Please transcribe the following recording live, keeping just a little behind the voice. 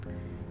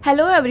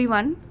Hello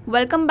everyone,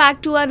 welcome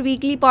back to our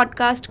weekly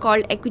podcast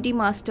called Equity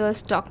Masters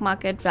Stock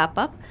Market Wrap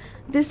Up.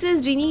 This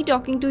is Rini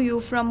talking to you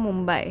from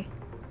Mumbai.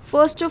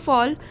 First of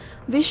all,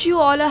 wish you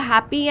all a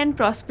happy and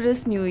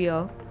prosperous new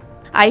year.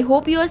 I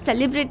hope you are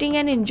celebrating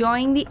and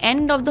enjoying the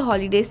end of the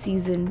holiday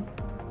season.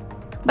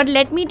 But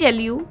let me tell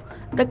you,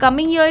 the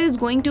coming year is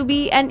going to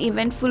be an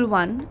eventful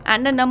one,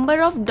 and a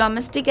number of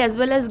domestic as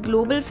well as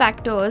global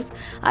factors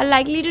are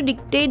likely to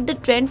dictate the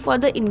trend for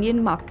the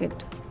Indian market.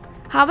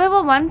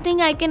 However, one thing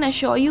I can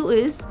assure you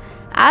is,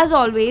 as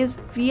always,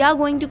 we are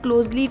going to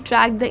closely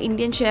track the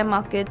Indian share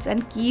markets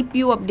and keep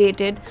you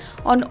updated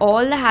on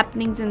all the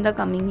happenings in the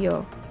coming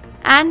year.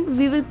 And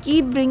we will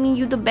keep bringing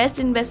you the best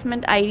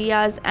investment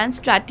ideas and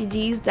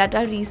strategies that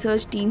our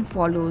research team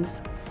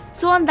follows.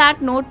 So, on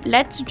that note,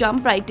 let's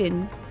jump right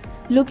in.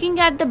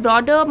 Looking at the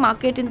broader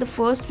market in the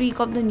first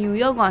week of the new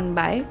year gone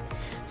by,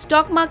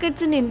 stock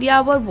markets in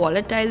India were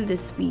volatile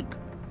this week.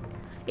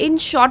 In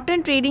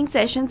shortened trading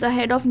sessions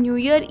ahead of New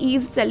Year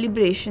Eve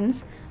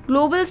celebrations,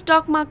 global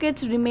stock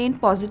markets remained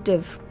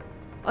positive.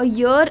 A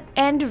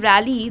year-end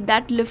rally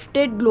that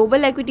lifted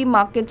global equity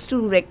markets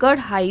to record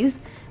highs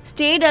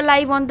stayed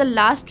alive on the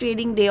last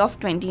trading day of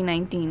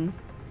 2019.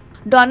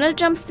 Donald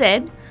Trump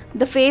said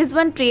the Phase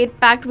 1 trade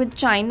pact with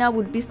China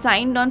would be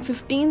signed on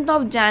 15th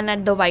of Jan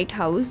at the White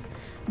House,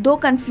 though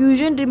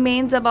confusion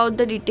remains about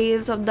the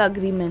details of the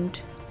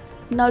agreement.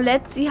 Now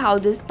let's see how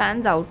this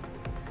pans out.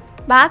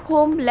 Back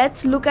home,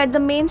 let's look at the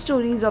main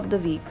stories of the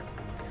week.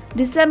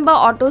 December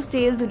auto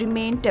sales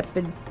remain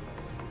tepid.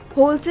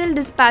 Wholesale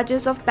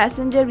dispatches of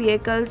passenger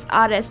vehicles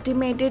are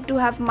estimated to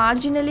have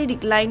marginally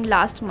declined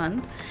last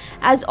month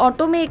as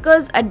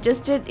automakers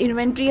adjusted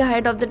inventory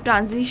ahead of the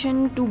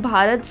transition to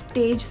Bharat's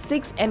Stage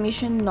 6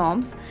 emission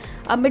norms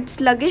amid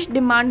sluggish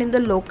demand in the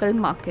local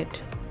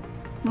market.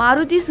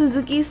 Maruti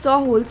Suzuki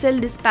saw wholesale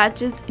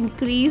dispatches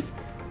increase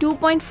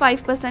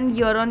 2.5%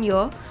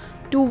 year-on-year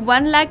to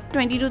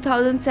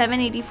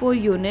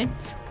 1,22,784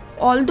 units,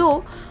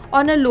 although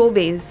on a low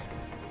base.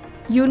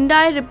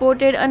 Hyundai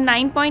reported a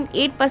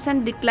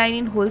 9.8% decline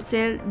in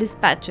wholesale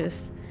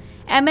dispatches.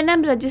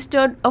 M&M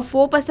registered a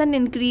 4%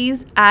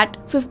 increase at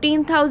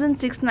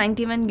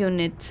 15,691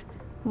 units,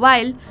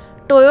 while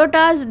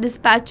Toyota's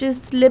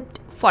dispatches slipped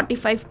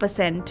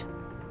 45%.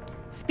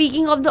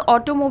 Speaking of the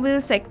automobile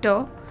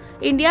sector,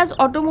 India's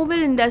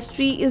automobile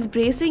industry is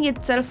bracing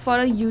itself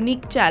for a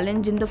unique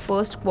challenge in the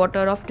first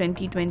quarter of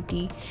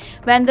 2020,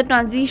 when the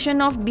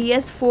transition of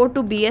BS4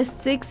 to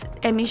BS6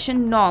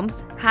 emission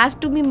norms has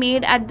to be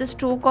made at the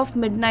stroke of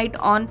midnight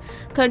on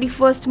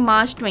 31st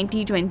March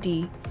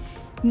 2020.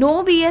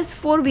 No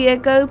BS4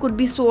 vehicle could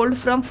be sold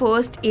from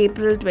 1st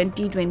April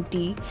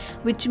 2020,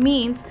 which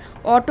means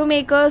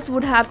automakers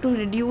would have to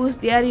reduce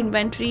their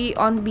inventory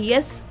on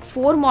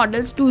BS4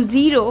 models to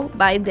zero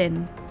by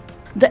then.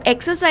 The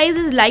exercise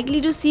is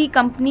likely to see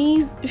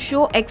companies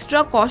show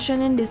extra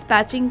caution in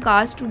dispatching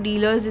cars to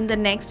dealers in the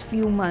next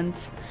few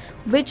months,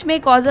 which may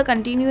cause a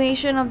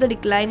continuation of the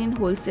decline in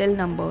wholesale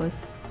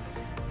numbers.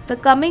 The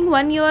coming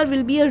 1 year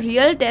will be a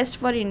real test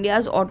for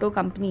India's auto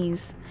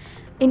companies.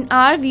 In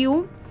our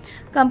view,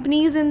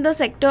 companies in the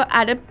sector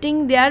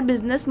adapting their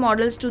business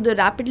models to the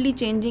rapidly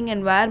changing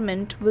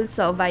environment will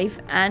survive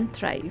and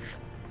thrive.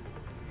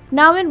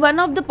 Now, in one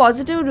of the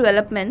positive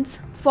developments,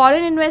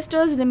 foreign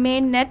investors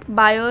remained net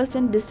buyers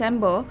in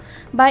December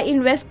by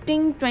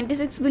investing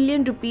 26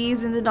 billion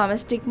rupees in the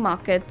domestic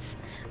markets,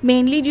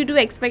 mainly due to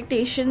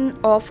expectation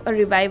of a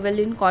revival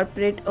in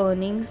corporate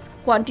earnings,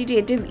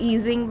 quantitative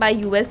easing by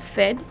US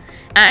Fed,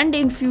 and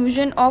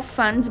infusion of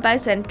funds by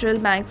central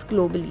banks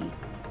globally.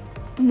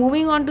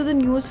 Moving on to the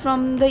news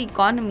from the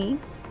economy,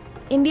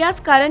 India's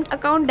current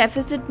account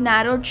deficit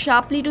narrowed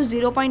sharply to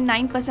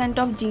 0.9%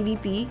 of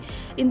GDP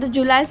in the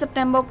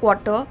July-September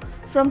quarter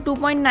from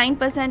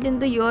 2.9% in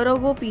the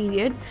year-ago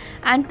period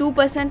and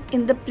 2%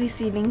 in the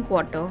preceding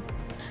quarter.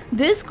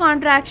 This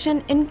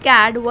contraction in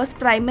CAD was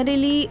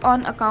primarily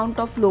on account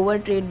of lower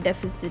trade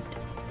deficit.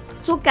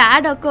 So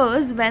CAD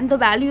occurs when the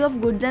value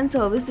of goods and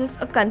services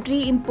a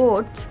country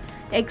imports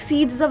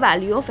exceeds the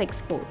value of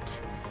exports.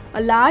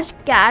 A large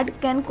CAD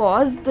can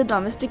cause the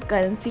domestic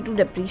currency to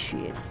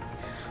depreciate.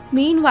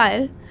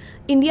 Meanwhile,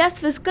 India's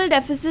fiscal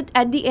deficit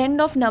at the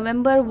end of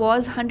November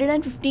was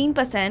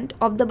 115%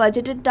 of the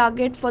budgeted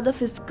target for the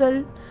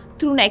fiscal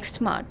through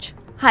next March,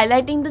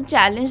 highlighting the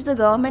challenge the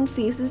government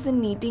faces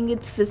in meeting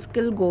its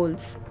fiscal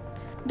goals.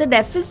 The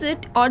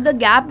deficit, or the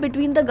gap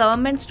between the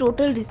government's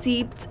total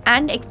receipts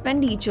and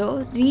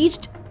expenditure,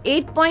 reached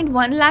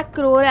 8.1 lakh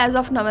crore as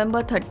of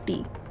November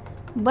 30.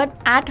 But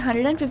at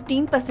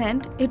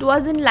 115%, it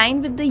was in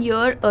line with the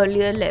year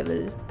earlier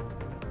level.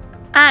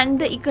 And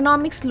the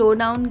economic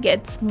slowdown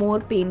gets more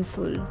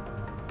painful.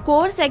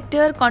 Core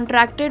sector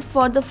contracted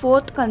for the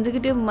fourth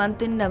consecutive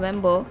month in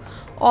November,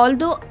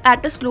 although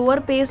at a slower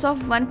pace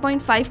of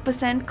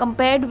 1.5%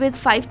 compared with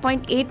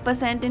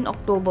 5.8% in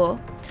October,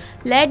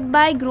 led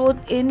by growth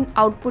in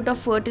output of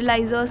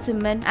fertilizer,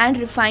 cement and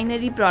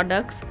refinery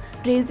products,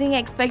 raising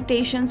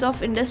expectations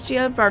of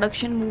industrial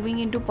production moving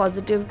into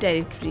positive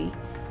territory.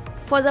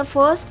 For the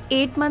first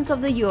 8 months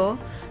of the year,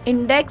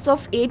 index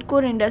of 8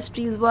 core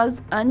industries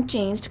was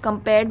unchanged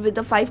compared with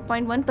the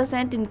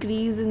 5.1%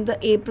 increase in the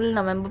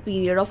April-November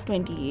period of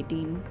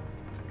 2018.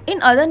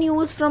 In other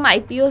news from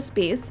IPO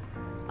space,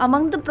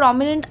 among the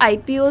prominent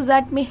IPOs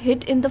that may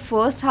hit in the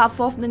first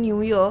half of the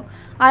new year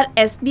are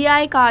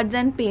SBI Cards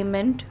and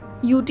Payment,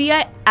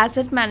 UTI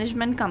Asset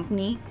Management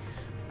Company,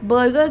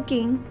 Burger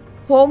King,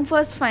 Home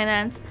First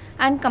Finance,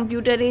 and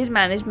Computer Age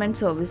Management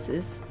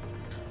Services.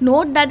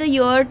 Note that the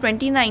year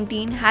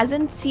 2019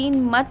 hasn't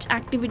seen much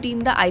activity in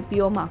the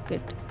IPO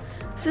market.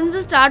 Since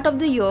the start of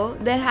the year,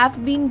 there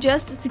have been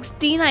just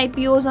 16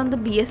 IPOs on the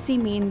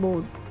BSE main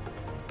board.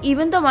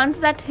 Even the ones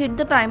that hit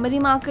the primary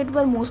market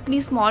were mostly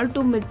small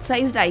to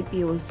mid-sized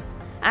IPOs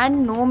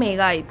and no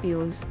mega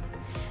IPOs.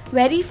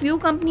 Very few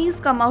companies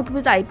come out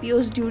with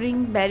IPOs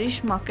during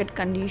bearish market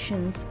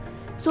conditions.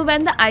 So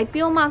when the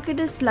IPO market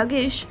is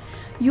sluggish,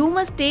 you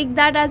must take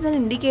that as an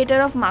indicator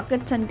of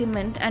market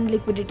sentiment and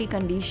liquidity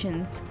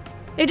conditions.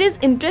 It is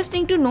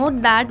interesting to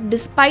note that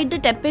despite the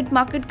tepid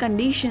market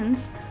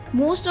conditions,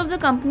 most of the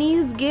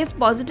companies gave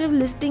positive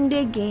listing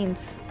day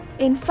gains.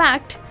 In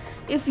fact,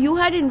 if you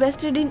had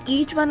invested in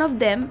each one of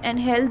them and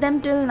held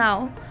them till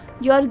now,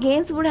 your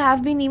gains would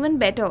have been even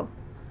better.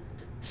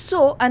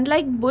 So,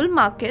 unlike bull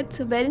markets,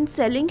 wherein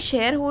selling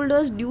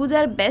shareholders do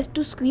their best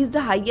to squeeze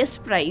the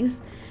highest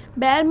price,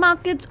 bear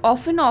markets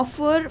often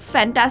offer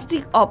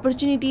fantastic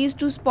opportunities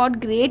to spot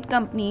great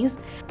companies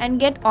and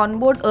get on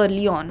board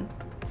early on.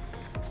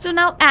 So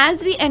now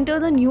as we enter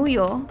the new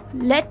year,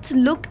 let's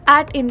look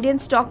at Indian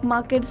stock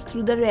markets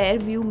through the rear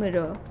view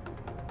mirror.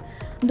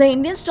 The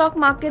Indian stock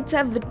markets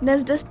have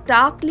witnessed a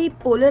starkly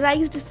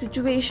polarized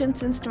situation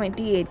since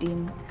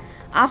 2018.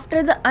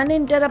 After the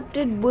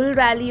uninterrupted bull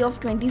rally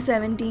of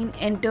 2017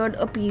 entered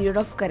a period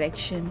of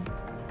correction.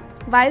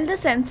 While the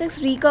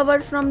Sensex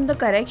recovered from the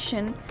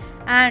correction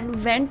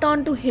and went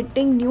on to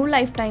hitting new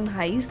lifetime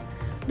highs,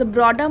 the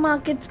broader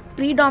markets,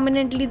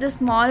 predominantly the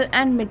small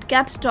and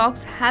mid-cap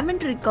stocks,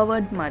 haven't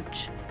recovered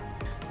much.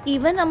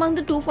 Even among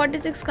the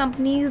 246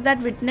 companies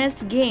that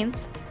witnessed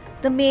gains,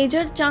 the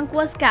major chunk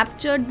was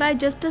captured by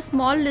just a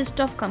small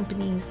list of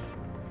companies.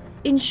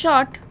 In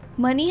short,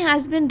 money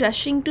has been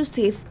rushing to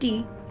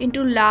safety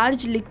into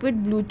large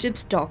liquid blue chip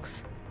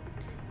stocks.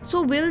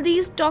 So will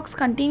these stocks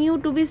continue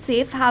to be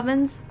safe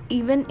havens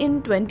even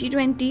in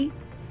 2020?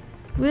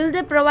 Will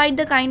they provide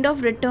the kind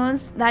of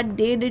returns that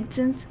they did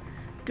since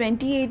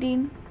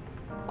 2018?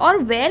 Or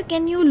where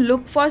can you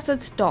look for such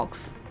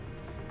stocks?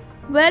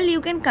 Well, you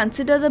can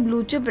consider the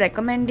blue chip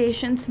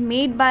recommendations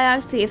made by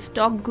our safe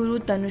stock guru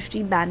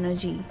Tanushree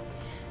Banerjee.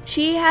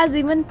 She has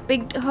even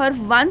picked her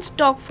one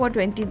stock for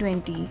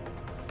 2020.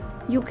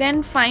 You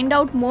can find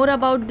out more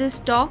about this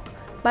stock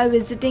by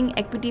visiting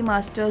Equity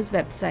Master's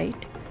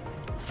website.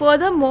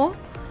 Furthermore,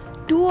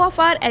 two of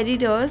our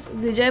editors,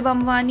 Vijay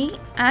Bamwani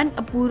and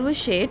Apurva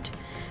Sheth,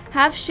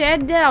 have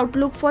shared their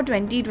outlook for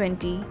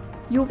 2020.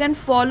 You can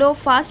follow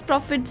Fast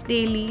Profits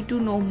Daily to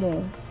know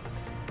more.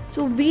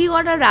 So we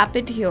gotta wrap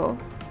it here.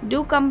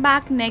 Do come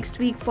back next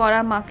week for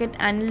our market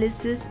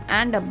analysis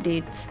and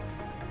updates.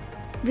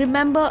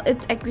 Remember,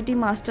 it's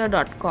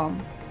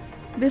equitymaster.com.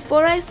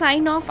 Before I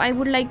sign off, I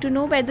would like to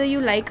know whether you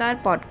like our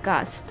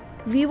podcast.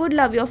 We would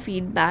love your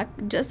feedback.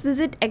 Just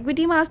visit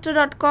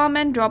equitymaster.com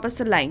and drop us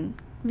a line.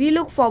 We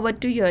look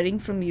forward to hearing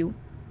from you.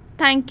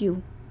 Thank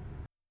you.